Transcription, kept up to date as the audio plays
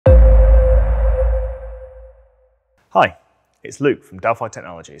Hi, it's Luke from Delphi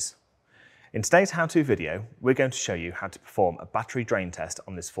Technologies. In today's how-to video, we're going to show you how to perform a battery drain test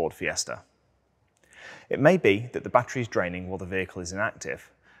on this Ford Fiesta. It may be that the battery is draining while the vehicle is inactive,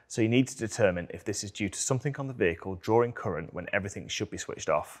 so you need to determine if this is due to something on the vehicle drawing current when everything should be switched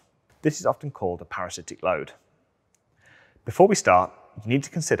off. This is often called a parasitic load. Before we start, you need to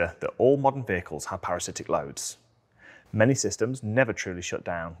consider that all modern vehicles have parasitic loads. Many systems never truly shut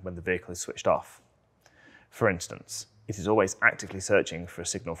down when the vehicle is switched off. For instance, it is always actively searching for a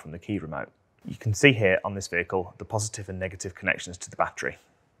signal from the key remote. You can see here on this vehicle the positive and negative connections to the battery.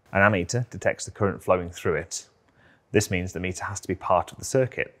 An ammeter detects the current flowing through it. This means the meter has to be part of the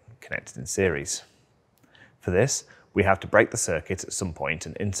circuit, connected in series. For this, we have to break the circuit at some point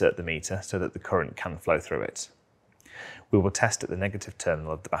and insert the meter so that the current can flow through it. We will test at the negative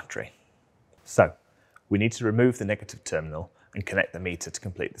terminal of the battery. So, we need to remove the negative terminal and connect the meter to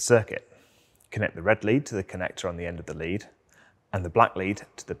complete the circuit. Connect the red lead to the connector on the end of the lead and the black lead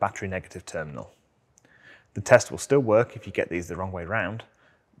to the battery negative terminal. The test will still work if you get these the wrong way round,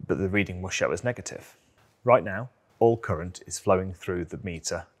 but the reading will show as negative. Right now, all current is flowing through the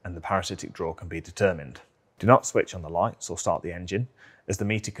meter and the parasitic draw can be determined. Do not switch on the lights or start the engine, as the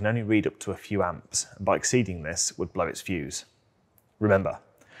meter can only read up to a few amps, and by exceeding this would blow its fuse. Remember,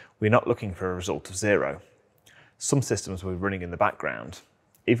 we're not looking for a result of 0. Some systems will be running in the background,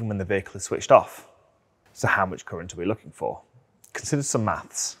 even when the vehicle is switched off. So how much current are we looking for? Consider some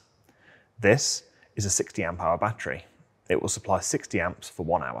maths. This is a 60 amp hour battery. It will supply 60 amps for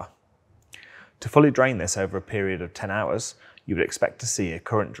 1 hour. To fully drain this over a period of 10 hours, you would expect to see a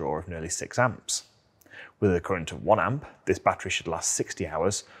current draw of nearly 6 amps. With a current of 1 amp, this battery should last 60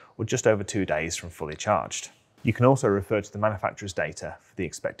 hours or just over 2 days from fully charged. You can also refer to the manufacturer's data for the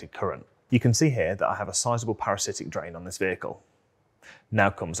expected current. You can see here that I have a sizable parasitic drain on this vehicle. Now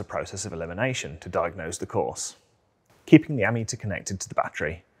comes a process of elimination to diagnose the cause. Keeping the ammeter connected to the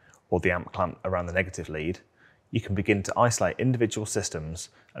battery, or the amp clamp around the negative lead, you can begin to isolate individual systems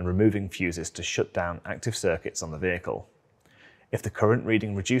and removing fuses to shut down active circuits on the vehicle. If the current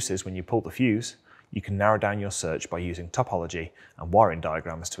reading reduces when you pull the fuse, you can narrow down your search by using topology and wiring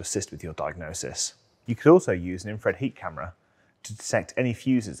diagrams to assist with your diagnosis. You could also use an infrared heat camera to detect any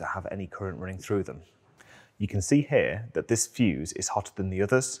fuses that have any current running through them. You can see here that this fuse is hotter than the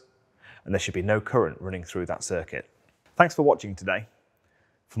others, and there should be no current running through that circuit. Thanks for watching today.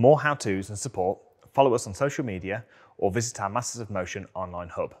 For more how-tos and support, follow us on social media or visit our Masters of Motion online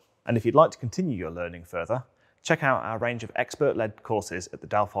hub. And if you'd like to continue your learning further, check out our range of expert-led courses at the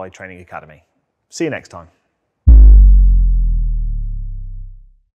Delphi Training Academy. See you next time.